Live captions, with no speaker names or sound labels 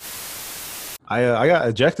I got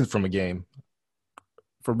ejected from a game.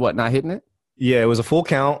 For what? Not hitting it? Yeah, it was a full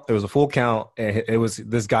count. And it was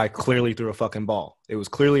this guy clearly threw a fucking ball. It was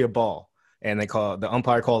clearly a ball, and the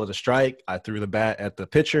umpire called it a strike. I threw the bat at the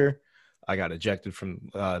pitcher. I got ejected from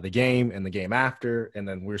the game and the game after, and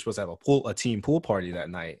then we were supposed to have a team pool party that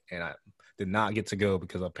night, and I did not get to go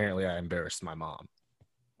because apparently I embarrassed my mom.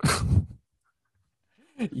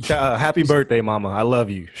 Happy birthday, Mama! I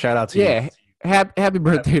love you. Shout out to you. Yeah, happy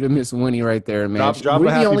birthday to Miss Winnie right there, man. Drop Were a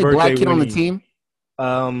you the happy only birthday, black kid on the Winnie.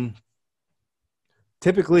 team?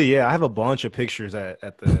 Typically, yeah. I have a bunch of pictures at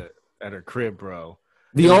her crib, bro.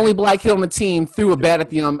 The only black kid on the team threw a bat at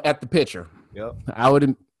the pitcher. Yep. I would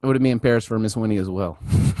have been embarrassed for Miss Winnie as well.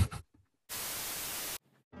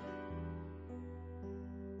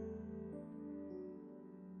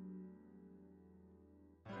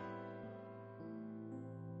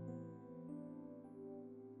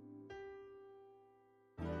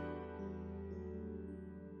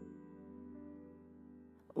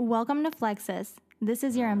 Welcome to Flexus. This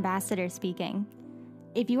is your ambassador speaking.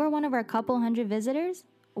 If you are one of our couple hundred visitors,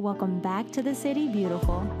 welcome back to the city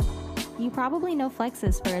beautiful. You probably know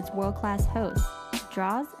Flexus for its world-class hosts,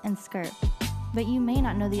 draws, and skirt, but you may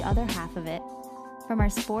not know the other half of it. From our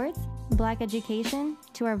sports, black education,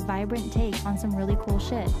 to our vibrant take on some really cool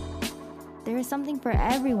shit. There is something for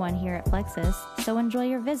everyone here at Flexus, so enjoy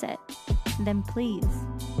your visit. Then please,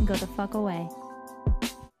 go the fuck away.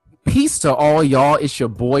 Peace to all y'all. It's your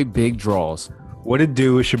boy Big Draws. What it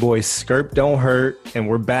do? It's your boy Skirp Don't Hurt, and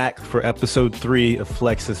we're back for episode 3 of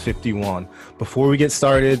Flexus 51. Before we get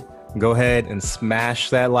started, go ahead and smash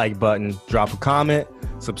that like button, drop a comment,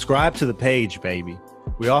 subscribe to the page, baby.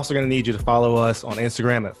 We're also going to need you to follow us on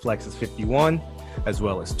Instagram at Flexus 51, as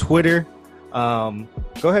well as Twitter. Go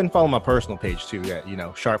ahead and follow my personal page too.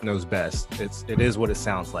 That Sharp knows best. It is what it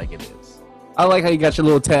sounds like it is. I like how you got your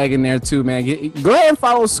little tag in there too, man. Go ahead and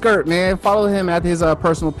follow Skirt, man. Follow him at his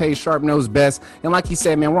personal page, Sharp Knows Best. And like he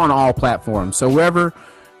said, man, we're on all platforms. So wherever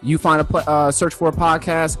you find a search for a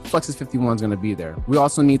podcast, Flexus 51 is going to be there. We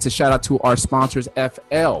also need to shout out to our sponsors,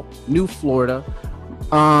 FL, New Florida.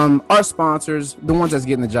 Our sponsors, the ones that's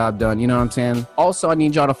getting the job done. You know what I'm saying? Also, I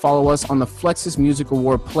need y'all to follow us on the Flexus Music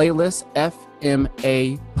Award playlist,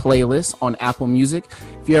 FMA playlist on Apple Music.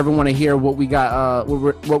 If you ever want to hear what we got,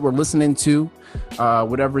 what we're listening to,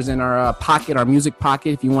 whatever's in our pocket, our music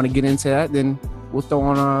pocket, if you want to get into that, then we'll throw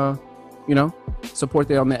on support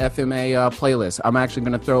there on the FMA playlist. I'm actually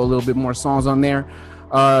going to throw a little bit more songs on there.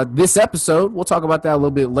 This episode, we'll talk about that a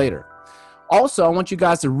little bit later. Also, I want you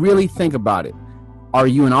guys to really think about it. Are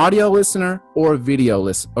you an audio listener or a video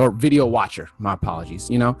watcher? My apologies.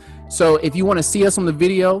 So if you want to see us on the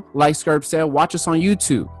video, like Skirp said, watch us on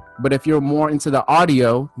YouTube. But if you're more into the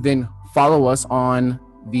audio, then follow us on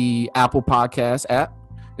the Apple Podcast app.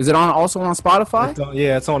 Is it also on Spotify?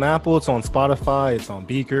 It's on Apple. It's on Spotify. It's on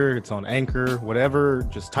Beaker. It's on Anchor. Whatever.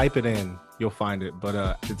 Just type it in. You'll find it.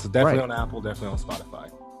 But it's definitely on Apple. Definitely on Spotify.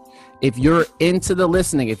 If you're into the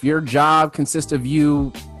listening, if your job consists of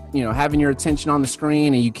you having your attention on the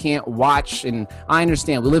screen and you can't watch, and I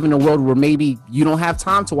understand we live in a world where maybe you don't have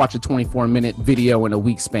time to watch a 24-minute video in a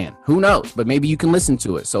week span. Who knows? But maybe you can listen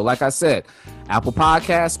to it. So like I said, Apple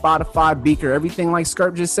Podcast, Spotify, Beaker, everything like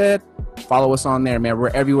Skirp just said, follow us on there, man. We're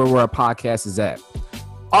everywhere where our podcast is at.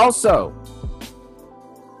 Also,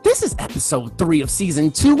 this is episode 3 of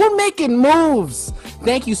season 2. We're making moves.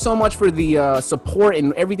 Thank you so much for the support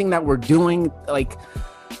and everything that we're doing.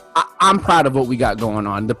 I'm proud of what we got going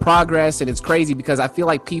on, the progress, and it's crazy because I feel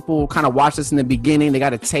like people kind of watched us in the beginning. They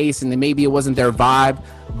got a taste, and then maybe it wasn't their vibe,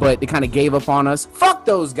 but they kind of gave up on us. Fuck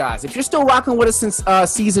those guys. If you're still rocking with us since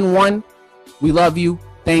season 1, we love you.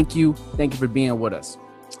 Thank you. Thank you for being with us.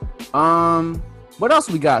 What else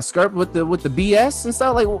we got? Skirp with the BS and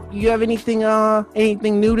stuff. Like, you have anything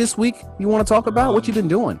new this week you want to talk about? What you been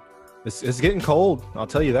doing? It's getting cold. I'll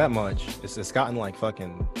tell you that much. It's gotten like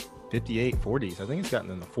fucking 58, 40s. I think it's gotten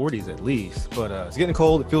in the 40s at least. But it's getting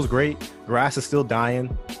cold. It feels great. Grass is still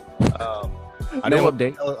dying. I didn't want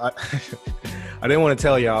to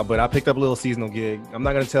tell y'all, but I picked up a little seasonal gig. I'm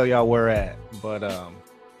not going to tell y'all where at, but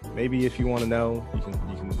maybe if you want to know, you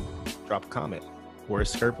can drop a comment.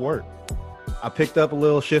 Where's Skirp work? I picked up a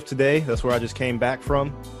little shift today. That's where I just came back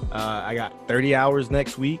from. I got 30 hours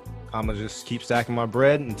next week. I'm going to just keep stacking my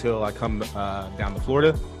bread until I come down to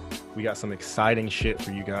Florida. We got some exciting shit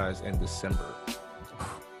for you guys in December.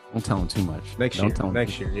 Don't tell them too much. Next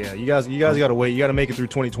year. Yeah, you guys got to wait. You got to make it through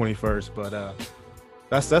 2020 first. But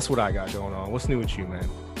that's what I got going on. What's new with you, man?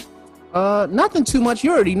 Nothing too much.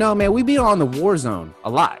 You already know, man. We be on the war zone a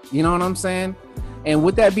lot. You know what I'm saying? And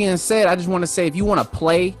with that being said, I just want to say, if you want to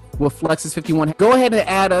play with Flexus 51, go ahead and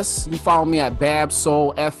add us. You follow me at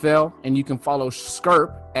BabSoulFL, and you can follow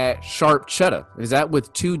Skirp at Sharp Cheddar. Is that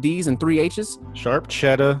with 2 D's and 3 H's? Sharp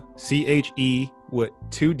Cheddar, CHE with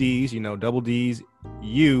 2 D's, double D's,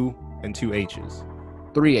 U, and 2 H's.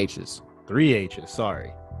 3 H's. 3 H's,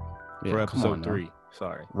 sorry. Yeah, for episode 3,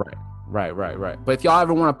 sorry. Right. But if y'all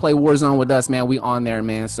ever want to play Warzone with us, man, we on there,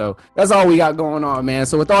 man. So that's all we got going on, man.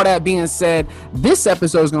 So with all that being said, this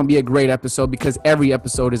episode is going to be a great episode because every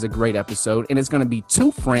episode is a great episode. And it's going to be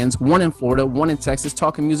 2 friends, one in Florida, one in Texas,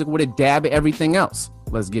 talking music with a dab at everything else.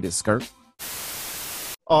 Let's get it, Skirt.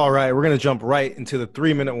 All right, we're going to jump right into the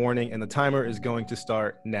 3-minute warning, and the timer is going to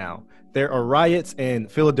start now. There are riots in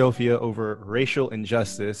Philadelphia over racial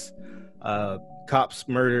injustice. Cops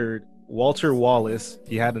murdered Walter Wallace.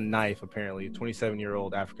 He had a knife, apparently, a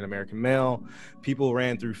 27-year-old African-American male. People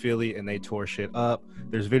ran through Philly and they tore shit up.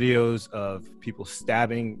 There's videos of people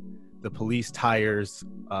stabbing the police tires,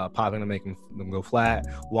 popping to make them go flat.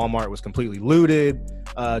 Walmart was completely looted,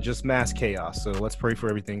 just mass chaos. So let's pray for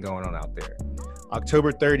everything going on out there.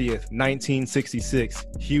 October 30th, 1966,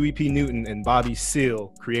 Huey P. Newton and Bobby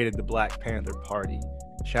Seale created the Black Panther Party.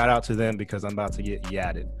 Shout out to them because I'm about to get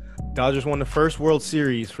yadded. Dodgers won the first World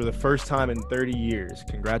Series for the first time in 30 years.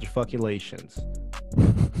 Congratulations.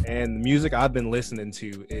 And the music I've been listening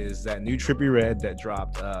to is that new Trippie Redd that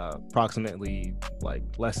dropped approximately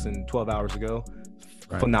less than 12 hours ago.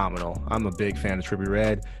 Right. Phenomenal. I'm a big fan of Trippie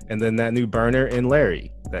Redd. And then that new Burner and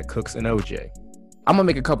Larry that cooks an OJ. I'm going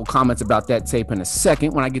to make a couple comments about that tape in a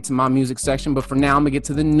second when I get to my music section. But for now, I'm going to get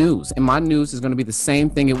to the news. And my news is going to be the same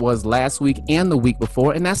thing it was last week and the week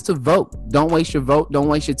before. And that's to vote. Don't waste your vote. Don't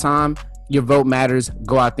waste your time. Your vote matters.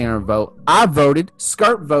 Go out there and vote. I voted.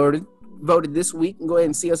 Skirt voted this week. Go ahead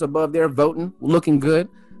and see us above there voting. Looking good.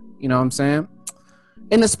 You know what I'm saying?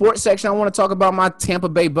 In the sports section, I want to talk about my Tampa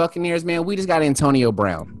Bay Buccaneers, man. We just got Antonio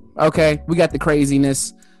Brown. Okay? We got the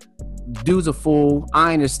craziness. Dude's a fool.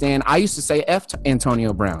 I understand. I used to say F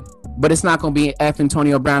Antonio Brown, but it's not going to be F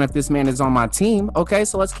Antonio Brown if this man is on my team. Okay,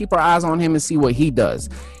 so let's keep our eyes on him and see what he does.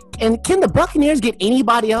 And can the Buccaneers get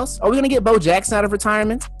anybody else? Are we going to get Bo Jackson out of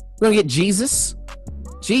retirement? We're going to get Jesus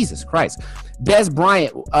Christ. Dez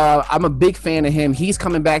Bryant, I'm a big fan of him. He's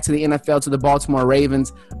coming back to the NFL, to the Baltimore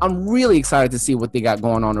Ravens. I'm really excited to see what they got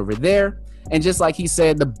going on over there. And just like he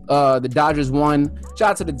said, the Dodgers won.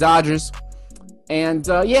 Shout out to the Dodgers. And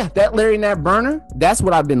that Larry Nat Burner, that's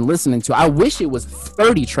what I've been listening to. I wish it was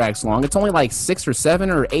 30 tracks long. It's only like 6 or 7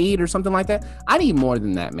 or 8 or something like that. I need more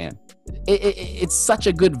than that, man. It's such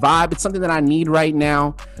a good vibe. It's something that I need right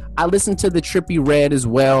now. I listen to the Trippie Redd as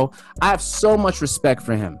well. I have so much respect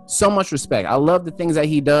for him. So much respect. I love the things that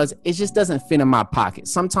he does. It just doesn't fit in my pocket.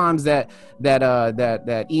 Sometimes that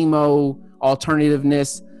emo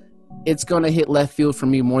alternativeness, it's going to hit left field for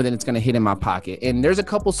me more than it's going to hit in my pocket. And there's a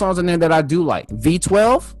couple songs in there that I do like.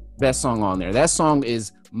 V12, best song on there. That song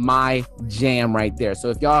is my jam right there. So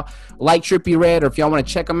if y'all like Trippie Redd or if y'all want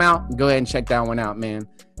to check him out, go ahead and check that one out, man.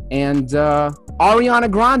 And Ariana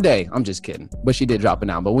Grande, I'm just kidding. But she did drop it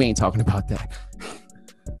out, but we ain't talking about that.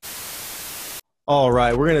 All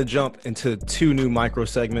right, we're going to jump into 2 new micro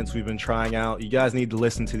segments we've been trying out. You guys need to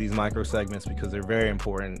listen to these micro segments because they're very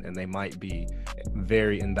important and they might be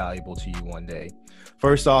very invaluable to you one day.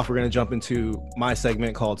 First off, we're going to jump into my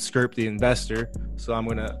segment called Skirp the Investor. So I'm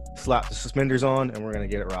going to slap the suspenders on and we're going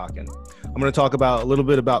to get it rocking. I'm going to talk about a little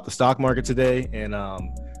bit about the stock market today and a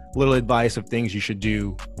little advice of things you should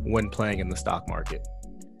do when playing in the stock market.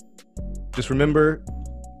 Just remember,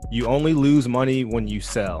 you only lose money when you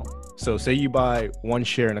sell. So say you buy 1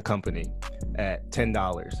 share in a company at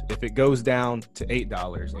 $10. If it goes down to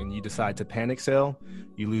 $8 and you decide to panic sell,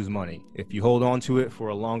 you lose money. If you hold on to it for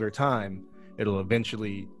a longer time, it'll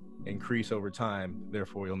eventually increase over time.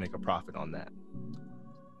 Therefore, you'll make a profit on that.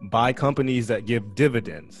 Buy companies that give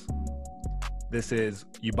dividends. This is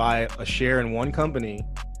you buy a share in one company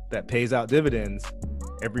that pays out dividends.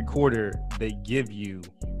 Every quarter, they give you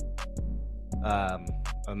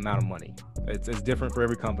amount of money. It's different for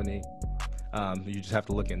every company. You just have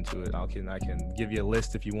to look into it. I can give you a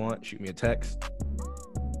list if you want. Shoot me a text.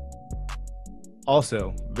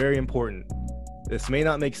 Also, very important. This may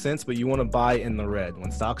not make sense, but you want to buy in the red.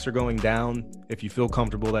 When stocks are going down, if you feel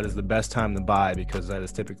comfortable, that is the best time to buy because that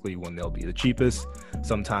is typically when they'll be the cheapest.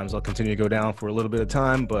 Sometimes they'll continue to go down for a little bit of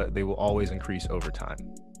time, but they will always increase over time.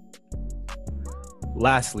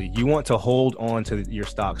 Lastly, you want to hold on to your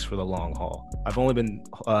stocks for the long haul. I've only been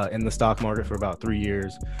in the stock market for about 3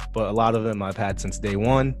 years, but a lot of them I've had since day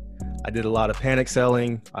one. I did a lot of panic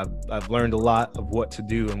selling. I've learned a lot of what to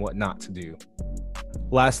do and what not to do.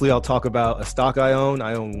 Lastly, I'll talk about a stock I own.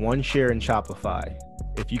 I own one share in Shopify.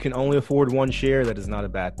 If you can only afford one share, that is not a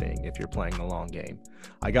bad thing if you're playing the long game.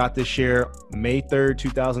 I got this share May 3rd,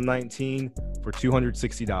 2019 for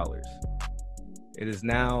 $260. It is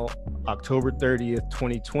now October 30th,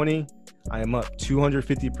 2020. I am up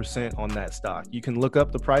 250% on that stock. You can look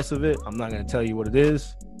up the price of it. I'm not going to tell you what it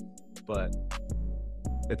is, but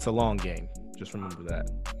it's a long game. Just remember that.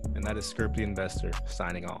 And that is Skirp the Investor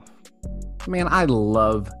signing off. Man, I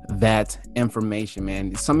love that information,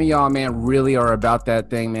 man. Some of y'all, man, really are about that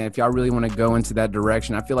thing, man. If y'all really want to go into that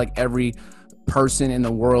direction, I feel like every person in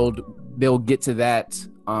the world, they'll get to that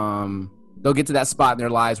spot in their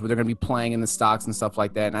lives where they're going to be playing in the stocks and stuff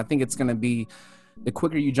like that. And I think it's going to be, the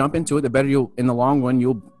quicker you jump into it, the better in the long run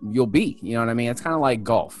you'll be. You know what I mean? It's kind of like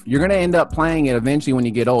golf. You're going to end up playing it eventually when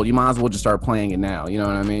you get old. You might as well just start playing it now. You know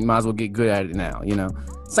what I mean? Might as well get good at it now, you know?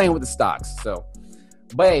 Same with the stocks. So,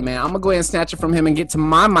 but hey, man, I'm going to go ahead and snatch it from him and get to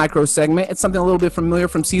my micro segment. It's something a little bit familiar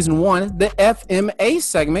from season 1, the FMA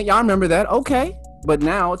segment. Y'all remember that? Okay. But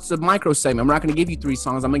now it's a micro segment. I'm not going to give you 3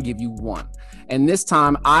 songs. I'm going to give you 1. And this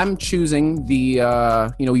time I'm choosing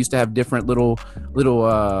the, we used to have different little,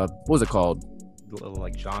 what was it called? Little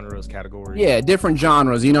like genres, categories. Yeah, different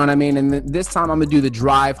genres. You know what I mean? And this time I'm going to do the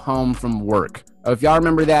drive home from work. If y'all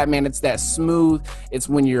remember that, man, it's that smooth. It's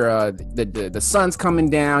when you're the sun's coming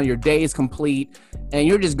down, your day is complete, and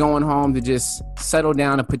you're just going home to just settle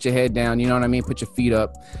down and put your head down. You know what I mean? Put your feet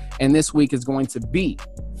up. And this week is going to be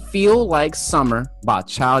Feel Like Summer by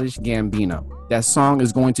Childish Gambino. That song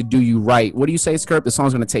is going to do you right. What do you say, Skirp? The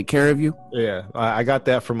song's going to take care of you? Yeah, I got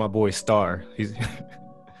that from my boy Star. He's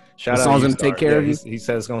shout the out song's to you, going to take care of you? He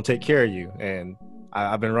says it's going to take care of you. And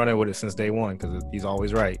I've been running with it since day one because he's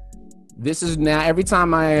always right. This is now, every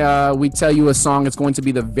time we tell you a song, it's going to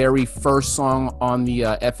be the very first song on the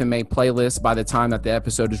FMA playlist by the time that the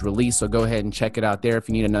episode is released. So go ahead and check it out there. If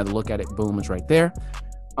you need another look at it, boom, it's right there.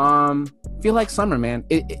 Feel Like Summer, man.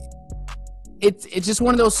 It's just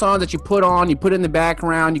one of those songs that you put on, you put it in the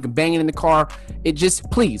background, you can bang it in the car. It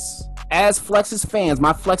just, please, as Flex's fans,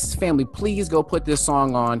 my Flex's family, please go put this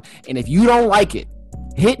song on. And if you don't like it,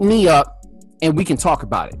 hit me up and we can talk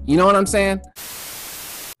about it. You know what I'm saying?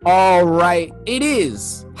 All right, it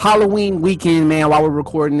is Halloween weekend, man, while we're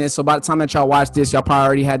recording this. So by the time that y'all watch this, y'all probably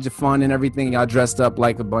already had your fun and everything. Y'all dressed up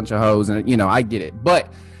like a bunch of hoes, and I get it.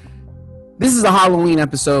 But this is a Halloween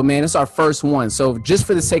episode, man. It's our first one. So just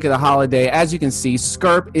for the sake of the holiday, as you can see,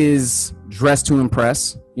 Skirp is dressed to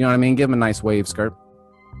impress. You know what I mean? Give him a nice wave, Skirp.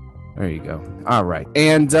 There you go. All right.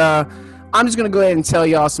 And I'm just going to go ahead and tell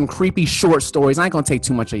y'all some creepy short stories. I ain't going to take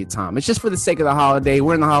too much of your time. It's just for the sake of the holiday.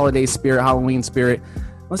 We're in the holiday spirit, Halloween spirit.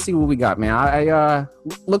 Let's see what we got, man. I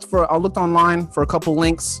looked online for a couple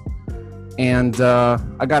links, and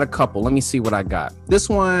I got a couple. Let me see what I got. This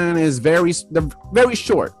one is very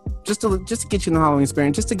short, just to get you in the Halloween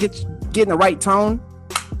spirit, just to get in the right tone.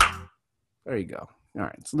 There you go. All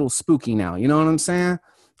right, it's a little spooky now. You know what I'm saying?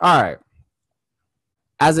 All right.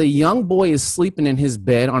 As a young boy is sleeping in his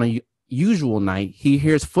bed on a usual night, he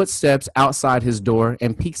hears footsteps outside his door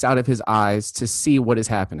and peeks out of his eyes to see what is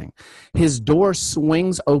happening. His door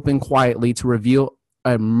swings open quietly to reveal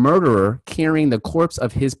a murderer carrying the corpse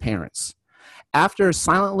of his parents. After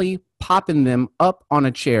silently popping them up on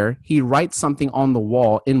a chair, he writes something on the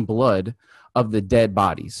wall in blood of the dead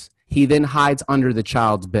bodies. He then hides under the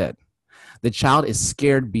child's bed. The child is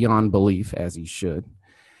scared beyond belief, as he should.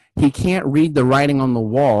 He can't read the writing on the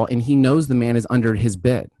wall, and he knows the man is under his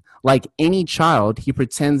bed. Like any child, he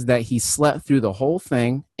pretends that he slept through the whole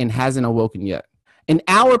thing and hasn't awoken yet. An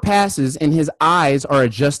hour passes and his eyes are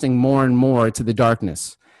adjusting more and more to the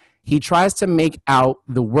darkness. He tries to make out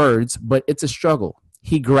the words, but it's a struggle.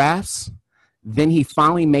 He grasps, then he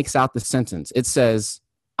finally makes out the sentence. It says,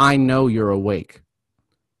 "I know you're awake."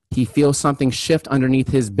 He feels something shift underneath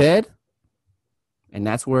his bed, and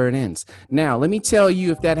that's where it ends. Now, let me tell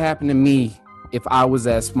you, if that happened to me, if I was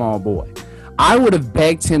that small boy, I would have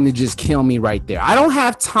begged him to just kill me right there. I don't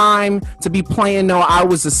have time to be playing no I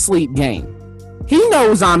was asleep game. He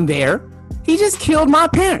knows I'm there. He just killed my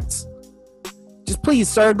parents. Just please,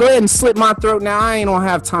 sir, go ahead and slit my throat now. I ain't gonna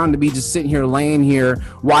have time to be just sitting here, laying here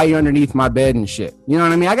while you're underneath my bed and shit. You know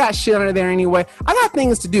what I mean? I got shit under there anyway. I got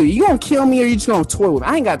things to do. You gonna kill me or you just gonna toy with me?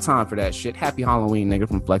 I ain't got time for that shit. Happy Halloween, nigga,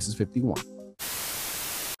 from Flex's 51.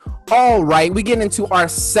 All right, we get into our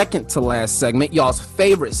second to last segment, y'all's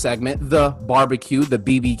favorite segment, the barbecue, the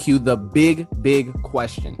BBQ, the big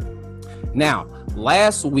question. Now,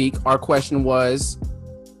 last week, our question was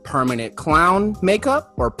permanent clown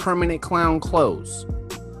makeup or permanent clown clothes?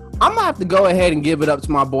 I'm gonna have to go ahead and give it up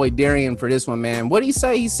to my boy Darian for this one, man. What did he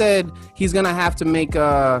say? He said he's gonna have to make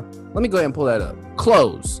let me go ahead and pull that up.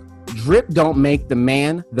 Close. Drip don't make the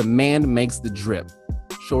man makes the drip.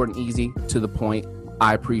 Short and easy, to the point.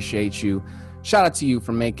 I appreciate you. Shout out to you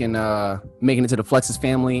for making it to the Flexes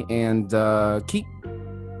family, and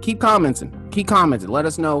keep commenting. Keep commenting. Let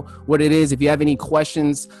us know what it is. If you have any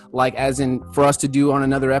questions, like as in for us to do on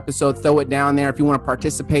another episode, throw it down there. If you want to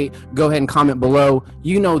participate, go ahead and comment below.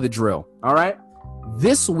 You know the drill. All right.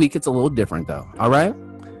 This week it's a little different though. All right.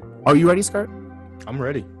 Are you ready, Skirt? I'm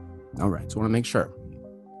ready. All right. So I want to make sure.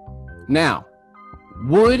 Now,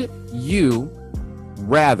 would you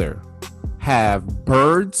rather have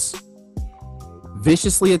birds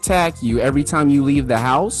viciously attack you every time you leave the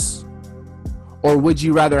house? Or would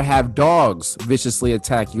you rather have dogs viciously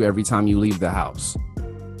attack you every time you leave the house?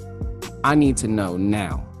 I need to know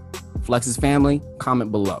now. Flex's family,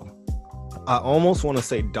 comment below. I almost want to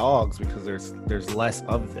say dogs because there's less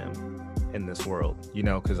of them in this world, you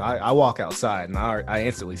know, because I walk outside and I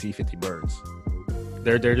instantly see 50 birds.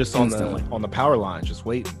 They're just on the power lines just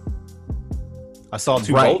waiting. I saw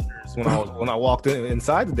two vultures when I walked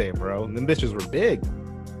inside today, bro. And them bitches were big.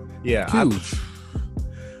 Yeah, huge.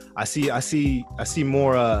 I see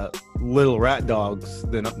more little rat dogs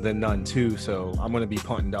than none too. So I'm gonna be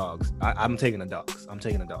punting dogs. I'm taking the dogs.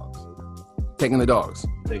 Taking the dogs. Taking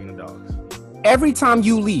the dogs. Every time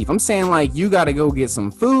you leave, I'm saying like you got to go get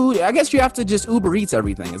some food. I guess you have to just Uber Eats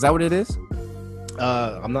everything. Is that what it is?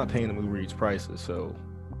 I'm not paying them Uber Eats prices,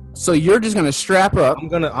 so you're just gonna strap up.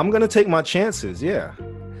 I'm gonna take my chances. Yeah,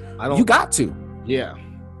 You got to. Yeah.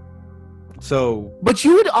 So, but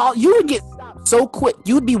you would get stopped so quick.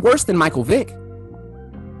 You would be worse than Michael Vick.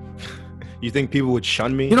 You think people would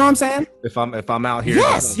shun me? You know what I'm saying? If I'm out here.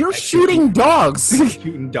 Yes, you're shooting dogs.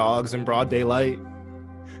 Shooting dogs in broad daylight.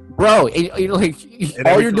 Bro,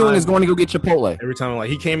 all you're doing is going to go get Chipotle. Every time, like,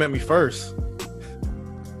 he came at me first.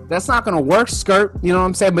 That's not going to work, Skirt. You know what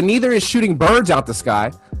I'm saying? But neither is shooting birds out the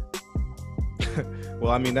sky.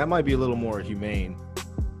 Well, I mean, that might be a little more humane.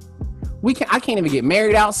 I can't even get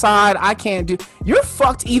married outside. I can't do. You're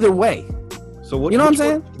fucked either way. So what? You know what I'm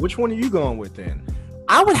saying? Which one are you going with then?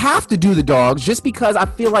 I would have to do the dogs just because I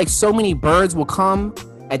feel like so many birds will come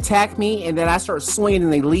attack me, and then I start swinging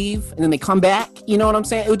and they leave, and then they come back. You know what I'm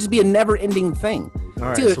saying? It would just be a never-ending thing. All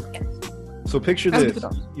right. Dude, so picture this: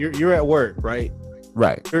 you're at work, right?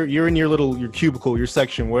 Right. You're in your cubicle, your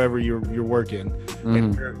section, wherever you're working,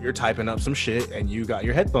 and you're typing up some shit, and you got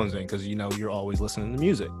your headphones in because you know you're always listening to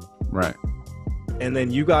music. Right. And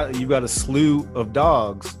then you got a slew of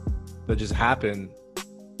dogs that just happened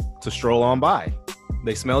to stroll on by.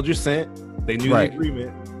 They smelled your scent. They knew the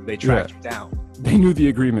agreement. They tracked you down. They knew the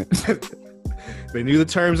agreement. They knew the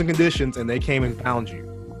terms and conditions, and they came and found you.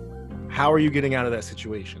 How are you getting out of that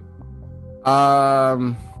situation?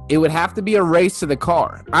 It would have to be a race to the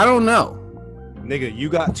car. I don't know. Nigga, you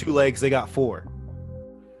got 2 legs. They got 4.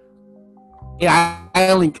 Yeah, I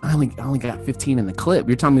only got 15 in the clip.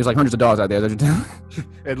 You're telling me there's like hundreds of dogs out there.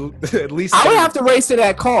 at least I would have to race to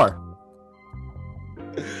that car.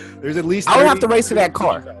 There's at least I would have to race to that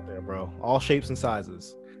car out there, bro. All shapes and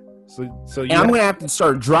sizes. So and I'm gonna have to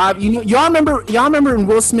start driving. Y'all remember in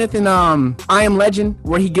Will Smith in I Am Legend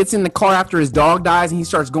where he gets in the car after his dog dies and he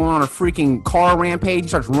starts going on a freaking car rampage. He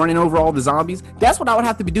starts running over all the zombies. That's what I would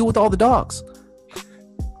have to do with all the dogs.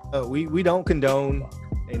 We don't condone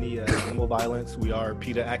any animal violence. We are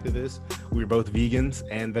PETA activists. We're both vegans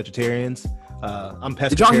and vegetarians. I'm pescatarian.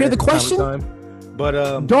 Did y'all hear the question?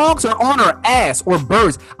 But dogs are on our ass, or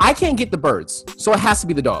birds. I can't get the birds, so it has to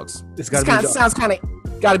be the dogs. It's sounds kind of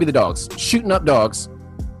got to be the dogs. Shooting up dogs.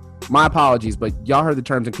 My apologies, but y'all heard the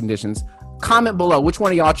terms and conditions. Comment below which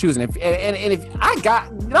one of y'all choosing. If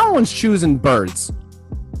no one's choosing birds.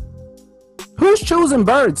 Who's choosing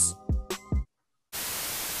birds?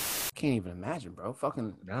 Can't even imagine, bro.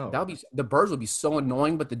 Fucking no. The birds would be so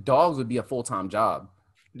annoying, but the dogs would be a full-time job.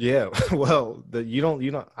 Yeah, well,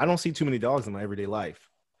 I don't see too many dogs in my everyday life.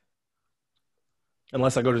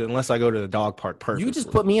 Unless I go to the dog park purposely. You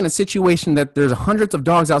just put me in a situation that there's hundreds of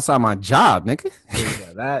dogs outside my job, nigga.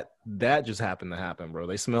 Yeah, that just happened to happen, bro.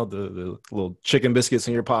 They smelled the little chicken biscuits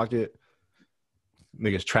in your pocket.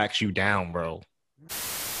 Niggas tracks you down, bro.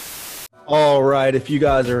 All right, if you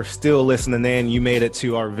guys are still listening in, you made it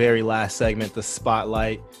to our very last segment, the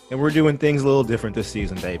Spotlight. And we're doing things a little different this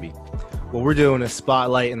season, baby. What we're doing is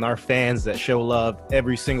spotlighting our fans that show love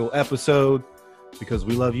every single episode because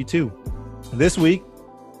we love you too. This week,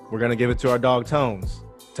 we're going to give it to our dog, Tones.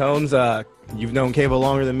 Tones, you've known Kavo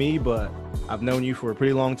longer than me, but I've known you for a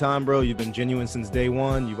pretty long time, bro. You've been genuine since day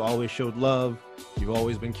one. You've always showed love. You've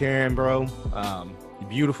always been caring, bro. You're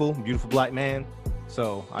beautiful, beautiful black man.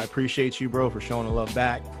 So I appreciate you, bro, for showing the love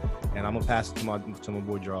back. And I'm gonna pass it to my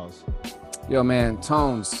boy Draws. Yo, man,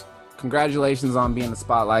 Tones, congratulations on being the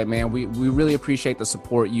spotlight, man. We really appreciate the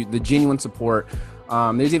support, the genuine support.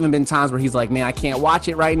 There's even been times where he's like, man, I can't watch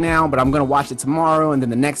it right now, but I'm going to watch it tomorrow. And then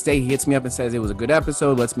the next day he hits me up and says it was a good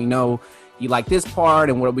episode, lets me know he liked this part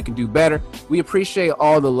and what we can do better. We appreciate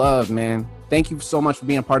all the love, man. Thank you so much for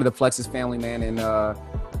being a part of the Flexus family, man. And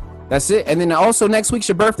that's it. And then also next week's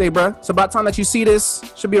your birthday, bro. So by the time that you see this,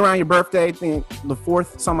 should be around your birthday, I think the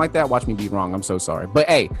 4th, something like that. Watch me be wrong. I'm so sorry. But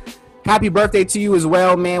hey, happy birthday to you as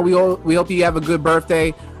well, man. We hope you have a good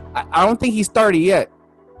birthday. I don't think he's 30 yet.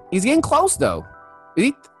 He's getting close, though. Is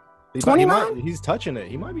he 29? He's touching it.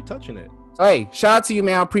 He might be touching it. So, hey, shout out to you,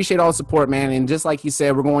 man. I appreciate all the support, man. And just like he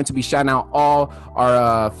said, we're going to be shouting out all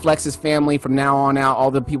our Flexus family from now on out,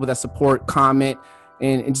 all the people that support, comment,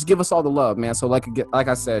 and just give us all the love, man. So like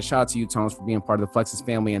I said, shout out to you, Tones, for being part of the Flexus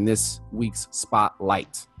family in this week's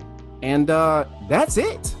Spotlight. And that's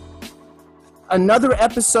it. Another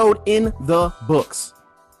episode in the books.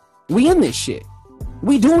 We in this shit.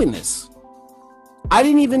 We doing this. I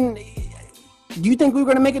didn't even... Do you think we were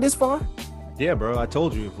going to make it this far? Yeah, bro. I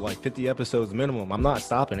told you, like 50 episodes minimum. I'm not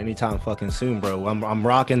stopping anytime fucking soon, bro. I'm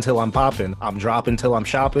rocking till I'm popping. I'm dropping till I'm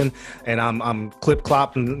shopping. And I'm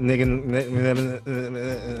clip-clopping, nigga.